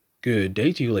Good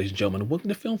day to you, ladies and gentlemen, and welcome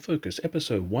to Film Focus,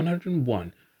 episode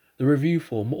 101, the review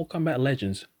for Mortal Kombat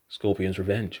Legends Scorpion's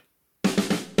Revenge.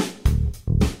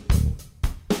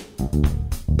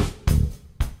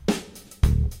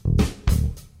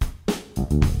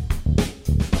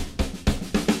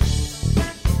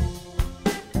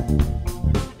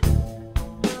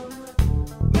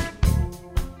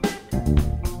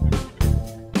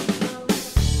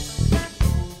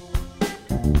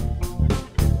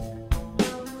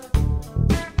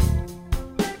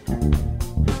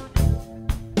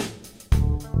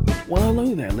 Well,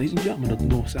 hello there, ladies and gentlemen of the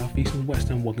North, South, East, and West,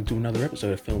 and welcome to another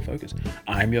episode of Film Focus.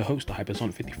 I'm your host, the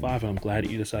Hypersonic55, and I'm glad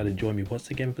that you decided to join me once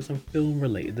again for some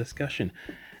film-related discussion.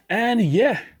 And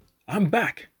yeah, I'm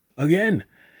back again.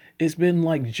 It's been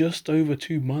like just over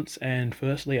 2 months, and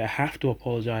firstly, I have to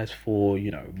apologize for,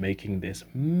 making this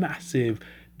massive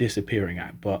disappearing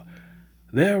act, but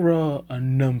there are a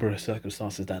number of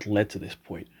circumstances that led to this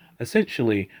point.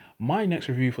 Essentially, my next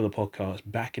review for the podcast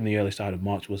back in the early side of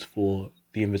March was for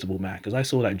The Invisible Man, because I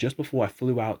saw that just before I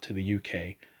flew out to the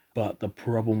UK. But the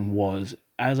problem was,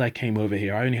 as I came over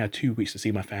here, I only had 2 weeks to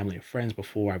see my family and friends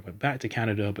before I went back to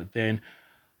Canada. But then,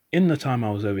 in the time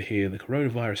I was over here, the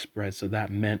coronavirus spread, so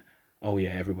that meant, oh yeah,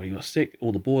 everybody got sick,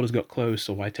 all the borders got closed,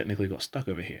 so I technically got stuck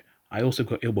over here. I also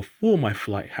got ill before my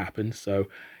flight happened, so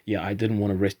yeah, I didn't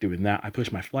want to risk doing that. I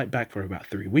pushed my flight back for about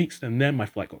 3 weeks, and then my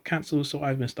flight got cancelled, so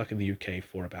I've been stuck in the UK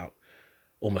for about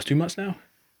almost 2 months now.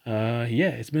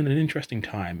 Yeah, it's been an interesting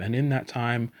time, and in that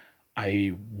time,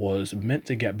 I was meant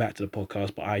to get back to the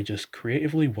podcast, but I just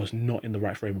creatively was not in the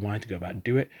right frame of mind to go back and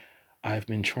do it. I've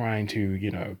been trying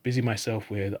to, busy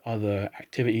myself with other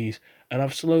activities, and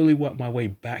I've slowly worked my way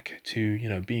back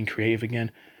to, being creative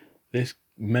again. This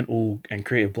mental and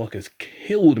creative block has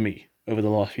killed me over the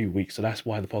last few weeks, so that's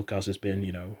why the podcast has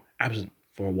been, absent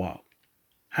for a while.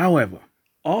 However,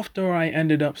 after I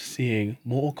ended up seeing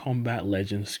Mortal Kombat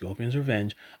Legends Scorpion's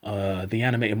Revenge, the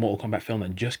animated Mortal Kombat film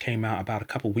that just came out about a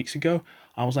couple weeks ago,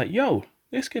 I was like, yo,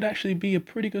 this could actually be a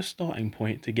pretty good starting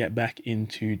point to get back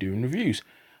into doing reviews.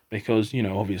 Because,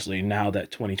 obviously now that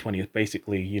 2020 is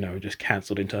basically, just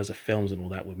cancelled in terms of films and all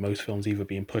that, with most films either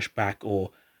being pushed back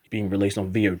or being released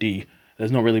on VOD,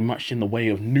 there's not really much in the way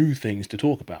of new things to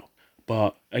talk about.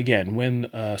 But again, when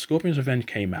Scorpion's Revenge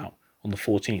came out on the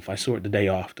 14th, I saw it the day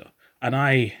after. And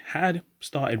I had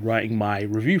started writing my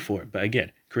review for it. But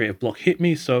again, creative block hit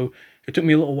me, so it took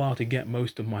me a little while to get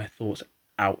most of my thoughts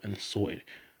out and sorted.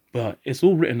 But it's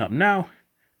all written up now.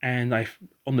 And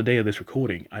on the day of this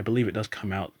recording, I believe it does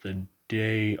come out the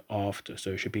day after.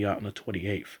 So it should be out on the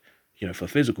 28th, for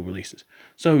physical releases.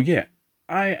 So yeah,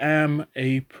 I am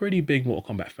a pretty big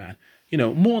Mortal Kombat fan.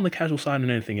 More on the casual side than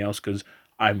anything else because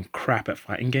I'm crap at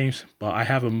fighting games. But I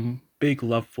have a big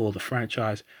love for the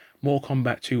franchise. Mortal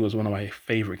Kombat 2 was one of my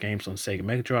favorite games on Sega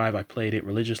Mega Drive. I played it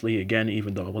religiously again,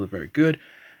 even though I wasn't very good.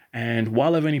 And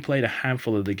while I've only played a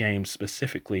handful of the games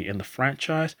specifically in the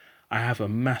franchise, I have a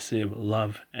massive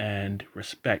love and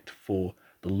respect for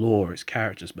the lore, its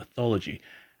characters, mythology,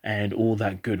 and all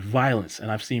that good violence.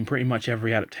 And I've seen pretty much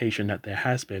every adaptation that there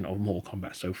has been of Mortal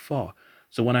Kombat so far.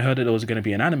 So when I heard that there was going to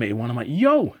be an animated one, I'm like,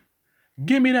 yo,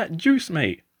 give me that juice,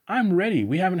 mate. I'm ready.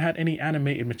 We haven't had any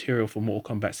animated material for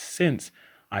Mortal Kombat since,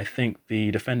 I think,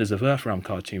 the Defenders of Earthrealm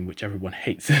cartoon, which everyone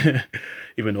hates,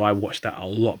 even though I watched that a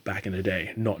lot back in the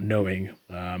day, not knowing,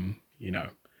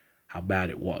 how bad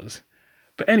it was.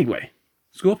 But anyway,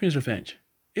 Scorpion's Revenge.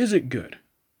 Is it good?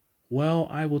 Well,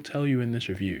 I will tell you in this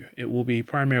review. It will be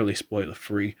primarily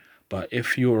spoiler-free, but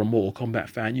if you're a Mortal Kombat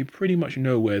fan, you pretty much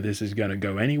know where this is going to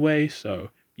go anyway,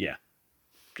 so yeah,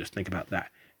 just think about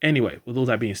that. Anyway, with all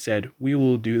that being said, we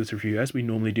will do this review as we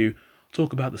normally do,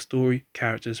 talk about the story,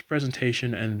 characters,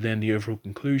 presentation, and then the overall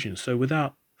conclusion. So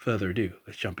without further ado,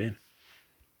 let's jump in.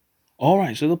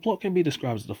 Alright, so the plot can be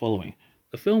described as the following.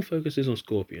 The film focuses on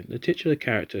Scorpion, the titular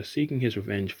character seeking his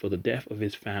revenge for the death of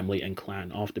his family and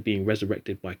clan after being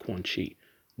resurrected by Quan Chi.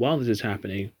 While this is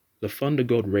happening, the Thunder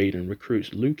God Raiden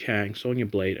recruits Liu Kang, Sonya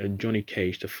Blade, and Johnny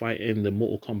Cage to fight in the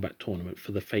Mortal Kombat tournament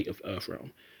for the fate of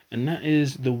Earthrealm. And that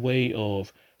is the way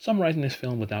of summarizing this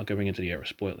film without going into the era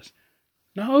spoilers.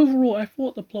 Now, overall, I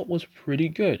thought the plot was pretty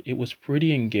good. It was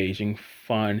pretty engaging,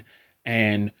 fun,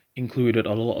 and included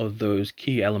a lot of those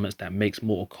key elements that makes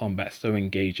Mortal Kombat so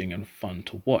engaging and fun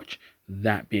to watch.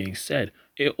 That being said,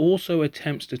 it also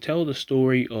attempts to tell the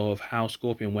story of how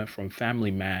Scorpion went from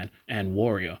family man and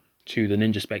warrior to the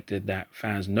ninja spectre that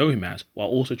fans know him as, while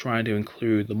also trying to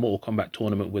include the Mortal Kombat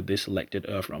tournament with the selected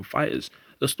Earthrealm fighters.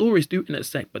 The stories do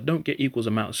intersect but don't get equal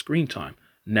amount of screen time.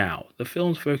 Now, the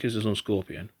film's focus is on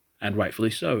Scorpion, and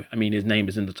rightfully so. I mean, his name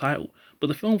is in the title. But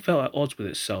the film felt at odds with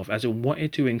itself as it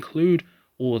wanted to include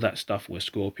all of that stuff with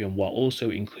Scorpion while also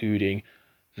including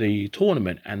the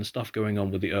tournament and stuff going on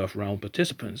with the Earth Realm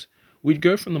participants. We'd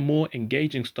go from the more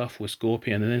engaging stuff with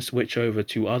Scorpion and then switch over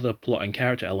to other plot and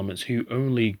character elements who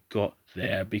only got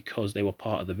there because they were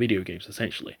part of the video games,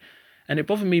 essentially. And it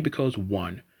bothered me because,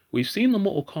 one, we've seen the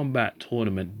Mortal Kombat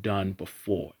tournament done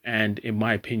before, and in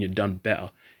my opinion, done better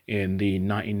in the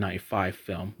 1995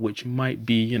 film, which might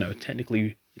be,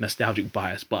 technically nostalgic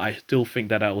bias, but I still think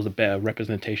that was a better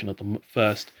representation of the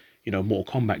first, Mortal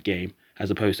Kombat game as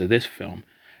opposed to this film.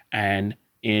 And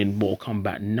in Mortal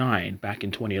Kombat 9 back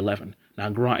in 2011. Now,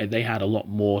 granted, they had a lot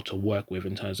more to work with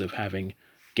in terms of having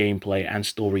gameplay and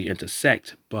story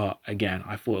intersect, but again,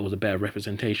 I thought it was a better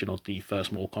representation of the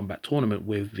first Mortal Kombat tournament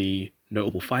with the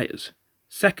notable fighters.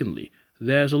 Secondly,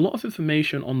 there's a lot of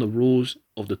information on the rules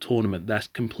of the tournament that's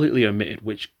completely omitted,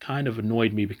 which kind of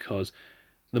annoyed me because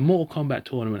the Mortal Kombat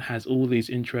tournament has all these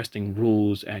interesting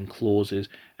rules and clauses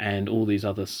and all these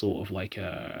other sort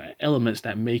of elements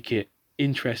that make it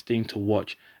interesting to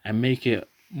watch and make it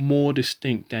more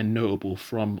distinct and notable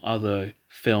from other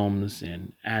films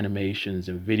and animations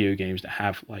and video games that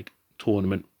have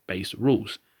tournament based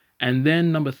rules. And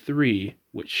then number three,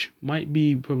 which might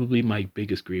be probably my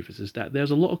biggest grievance, is that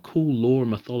there's a lot of cool lore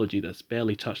and mythology that's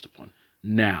barely touched upon.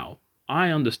 Now, I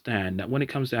understand that when it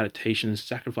comes to adaptations,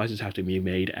 sacrifices have to be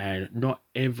made and not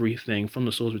everything from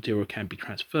the source material can be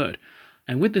transferred.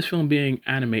 And with this film being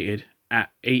animated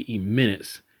at 80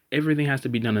 minutes, everything has to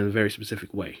be done in a very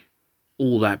specific way.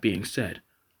 All that being said,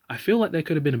 I feel like there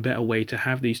could have been a better way to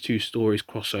have these two stories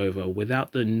cross over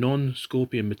without the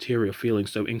non-Scorpion material feeling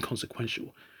so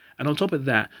inconsequential. And on top of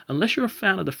that, unless you're a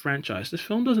fan of the franchise, this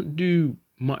film doesn't do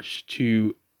much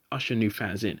to usher new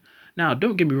fans in. Now,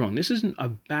 don't get me wrong, this isn't a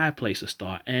bad place to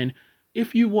start, and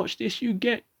if you watch this, you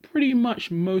get pretty much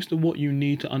most of what you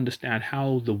need to understand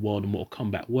how the world of Mortal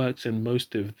Kombat works and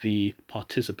most of the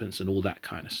participants and all that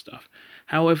kind of stuff.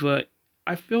 However,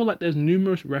 I feel like there's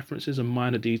numerous references and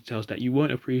minor details that you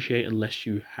won't appreciate unless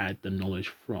you had the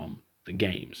knowledge from the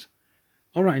games.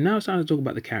 Alright, now it's time to talk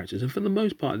about the characters, and for the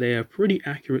most part they are pretty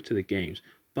accurate to the games,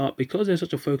 but because there's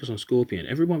such a focus on Scorpion,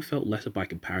 everyone felt lesser by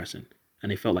comparison,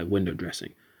 and they felt like window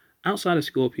dressing. Outside of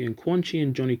Scorpion, Quan Chi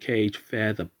and Johnny Cage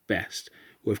fare the best,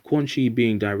 with Quan Chi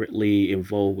being directly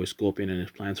involved with Scorpion and his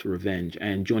plans for revenge,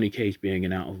 and Johnny Cage being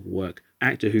an out-of-work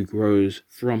actor who grows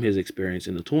from his experience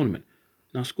in the tournament.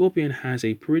 Now, Scorpion has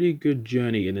a pretty good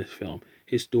journey in this film.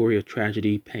 His story of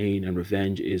tragedy, pain, and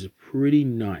revenge is pretty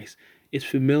nice. It's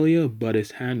familiar, but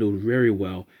it's handled very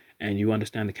well, and you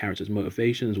understand the character's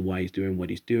motivations, why he's doing what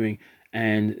he's doing,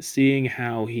 and seeing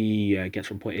how he gets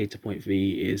from point A to point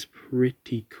V is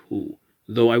pretty cool.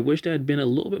 Though I wish there had been a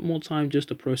little bit more time just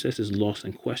to process his loss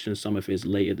and question some of his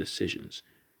later decisions.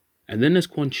 And then there's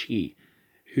Quan Chi,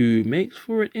 who makes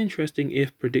for an interesting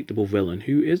if predictable villain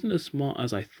who isn't as smart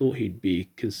as I thought he'd be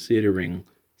considering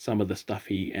some of the stuff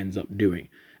he ends up doing.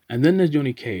 And then there's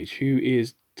Johnny Cage, who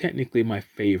is technically my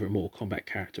favorite Mortal Kombat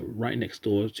character, right next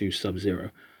door to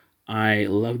Sub-Zero. I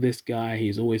love this guy.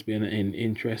 He's always been an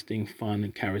interesting, fun,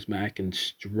 charismatic, and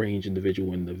strange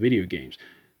individual in the video games.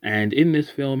 And in this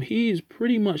film, he's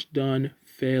pretty much done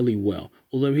fairly well,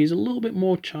 although he's a little bit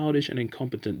more childish and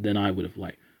incompetent than I would have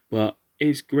liked. But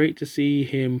it's great to see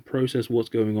him process what's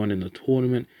going on in the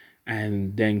tournament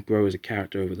and then grow as a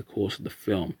character over the course of the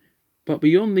film. But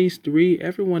beyond these three,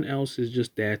 everyone else is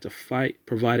just there to fight,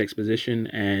 provide exposition,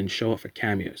 and show up for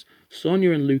cameos.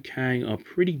 Sonya and Liu Kang are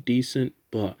pretty decent,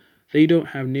 but they don't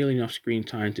have nearly enough screen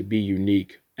time to be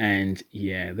unique, and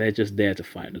yeah, they're just there to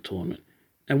fight in the tournament.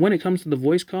 And when it comes to the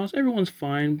voice cast, everyone's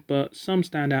fine, but some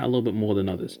stand out a little bit more than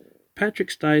others. Patrick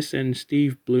Stice and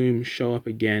Steve Blum show up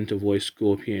again to voice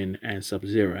Scorpion and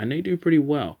Sub-Zero, and they do pretty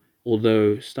well,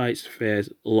 although Stice fares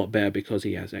a lot better because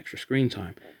he has extra screen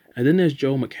time. And then there's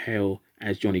Joel McHale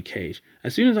as Johnny Cage.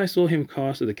 As soon as I saw him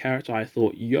cast as a character, I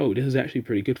thought, yo, this is actually a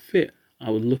pretty good fit. I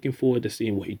was looking forward to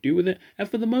seeing what he'd do with it, and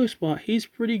for the most part, he's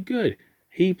pretty good.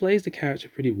 He plays the character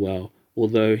pretty well,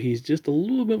 although he's just a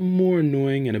little bit more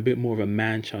annoying and a bit more of a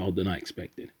man-child than I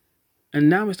expected. And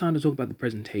now it's time to talk about the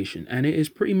presentation, and it is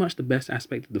pretty much the best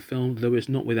aspect of the film, though it's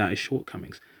not without its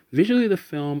shortcomings. Visually, the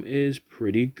film is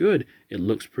pretty good. It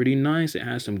looks pretty nice, it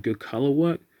has some good color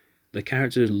work. The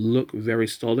characters look very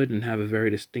solid and have a very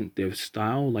distinctive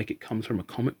style, like it comes from a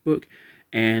comic book,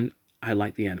 and I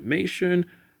like the animation,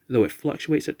 though it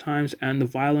fluctuates at times, and the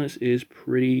violence is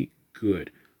pretty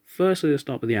good. Firstly, let's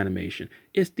start with the animation.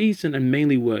 It's decent and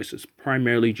mainly works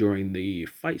primarily during the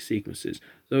fight sequences,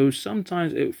 though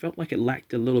sometimes it felt like it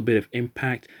lacked a little bit of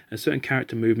impact and certain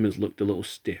character movements looked a little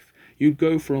stiff. You'd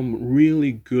go from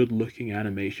really good looking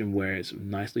animation where it's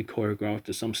nicely choreographed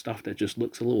to some stuff that just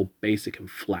looks a little basic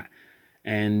and flat.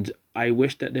 And I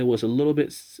wish that there was a little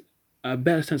bit a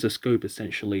better sense of scope,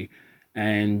 essentially,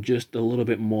 and just a little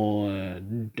bit more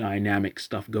dynamic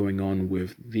stuff going on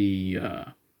with the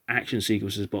action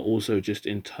sequences, but also just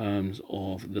in terms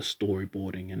of the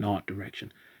storyboarding and art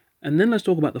direction. And then let's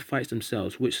talk about the fights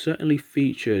themselves, which certainly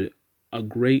featured a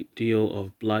great deal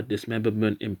of blood,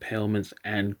 dismemberment, impalements,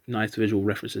 and nice visual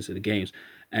references to the games.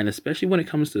 And especially when it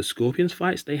comes to the Scorpions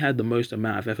fights, they had the most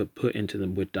amount of effort put into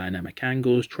them with dynamic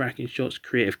angles, tracking shots,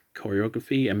 creative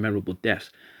choreography, and memorable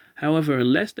deaths. However,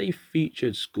 unless they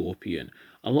featured Scorpion,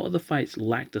 a lot of the fights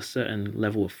lacked a certain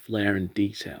level of flair and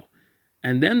detail.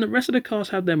 And then the rest of the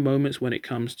cast have their moments when it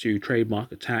comes to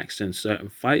trademark attacks and certain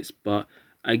fights, but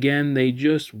again, they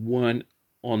just weren't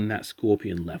on that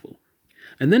Scorpion level.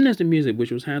 And then there's the music,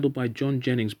 which was handled by John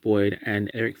Jennings Boyd and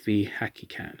Eric V.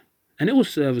 Hakikan. And it was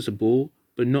serviceable,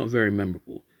 but not very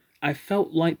memorable. I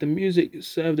felt like the music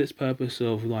served its purpose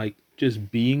of like just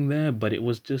being there, but it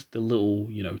was just a little,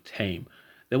 tame.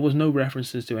 There was no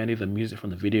references to any of the music from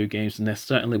the video games, and there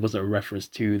certainly was a reference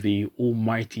to the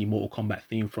almighty Mortal Kombat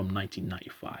theme from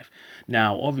 1995.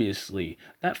 Now, obviously,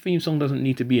 that theme song doesn't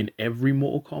need to be in every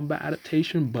Mortal Kombat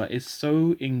adaptation, but it's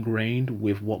so ingrained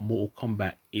with what Mortal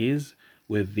Kombat is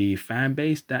with the fan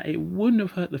base that it wouldn't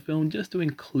have hurt the film just to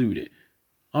include it.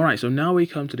 Alright, so now we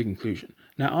come to the conclusion.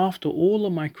 Now, after all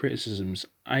of my criticisms,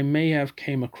 I may have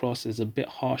came across as a bit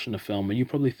harsh on the film, and you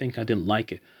probably think I didn't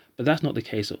like it, but that's not the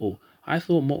case at all. I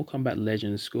thought Mortal Kombat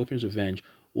Legends Scorpion's Revenge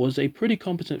was a pretty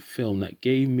competent film that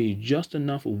gave me just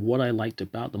enough of what I liked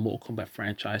about the Mortal Kombat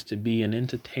franchise to be an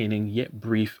entertaining yet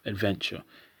brief adventure.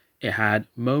 It had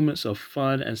moments of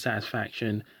fun and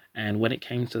satisfaction, and when it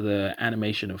came to the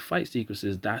animation of fight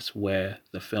sequences, that's where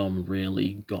the film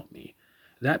really got me.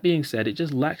 That being said, it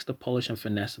just lacks the polish and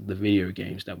finesse of the video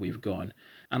games that we've gotten,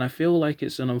 and I feel like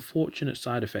it's an unfortunate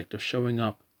side effect of showing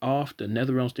up after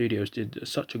NetherRealm Studios did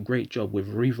such a great job with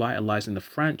revitalizing the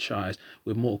franchise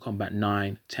with Mortal Kombat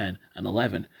 9, 10, and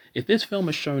 11. If this film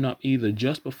had shown up either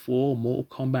just before Mortal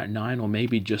Kombat 9 or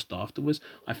maybe just afterwards,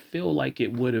 I feel like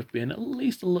it would have been at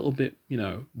least a little bit,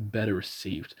 better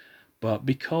received. But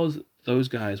because those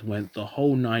guys went the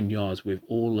whole 9 yards with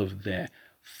all of their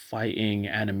fighting,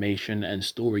 animation, and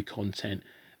story content,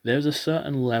 there's a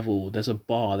certain level, there's a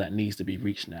bar that needs to be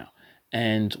reached now.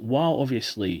 And while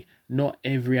obviously not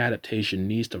every adaptation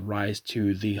needs to rise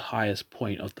to the highest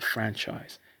point of the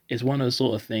franchise, it's one of the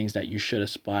sort of things that you should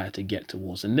aspire to get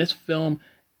towards. And this film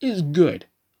is good.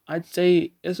 I'd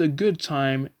say it's a good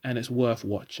time and it's worth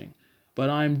watching. But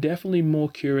I'm definitely more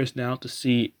curious now to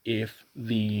see if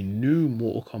the new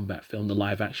Mortal Kombat film, the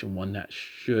live action one that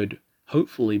should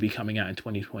hopefully be coming out in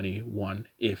 2021,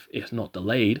 if it's not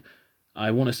delayed,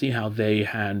 I want to see how they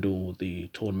handle the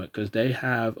tournament because they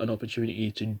have an opportunity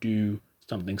to do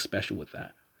something special with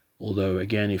that. Although,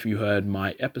 again, if you heard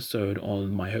my episode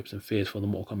on my hopes and fears for the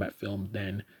Mortal Kombat film,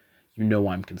 then you know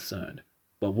I'm concerned.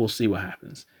 But we'll see what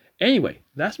happens. Anyway,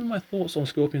 that's been my thoughts on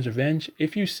Scorpion's Revenge.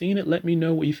 If you've seen it, let me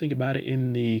know what you think about it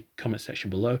in the comment section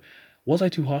below. Was I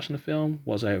too harsh on the film?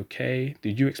 Was I okay?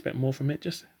 Did you expect more from it?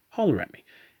 Just holler at me.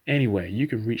 Anyway, you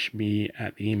can reach me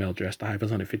at the email address,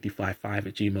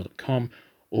 thehypersonic555@gmail.com,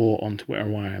 or on Twitter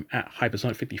where I'm at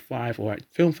hypersonic55 or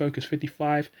at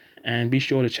filmfocus55. And be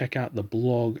sure to check out the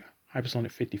blog,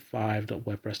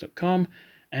 hypersonic55.wordpress.com.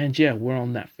 And yeah, we're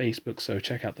on that Facebook, so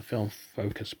check out the Film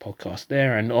Focus podcast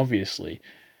there. And obviously,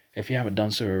 if you haven't done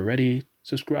so already,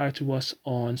 subscribe to us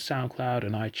on SoundCloud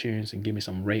and iTunes and give me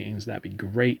some ratings. That'd be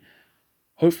great.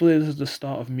 Hopefully, this is the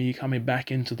start of me coming back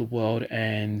into the world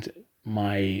and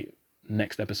my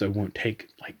next episode won't take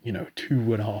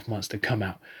 2.5 months to come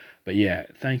out. But yeah,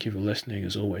 thank you for listening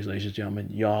as always, ladies and gentlemen.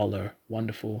 Y'all are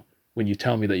wonderful when you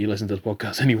tell me that you listen to the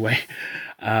podcast anyway.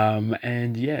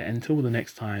 And yeah, until the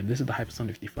next time, this is the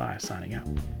Hypersonic 55 signing out.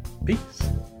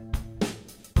 Peace.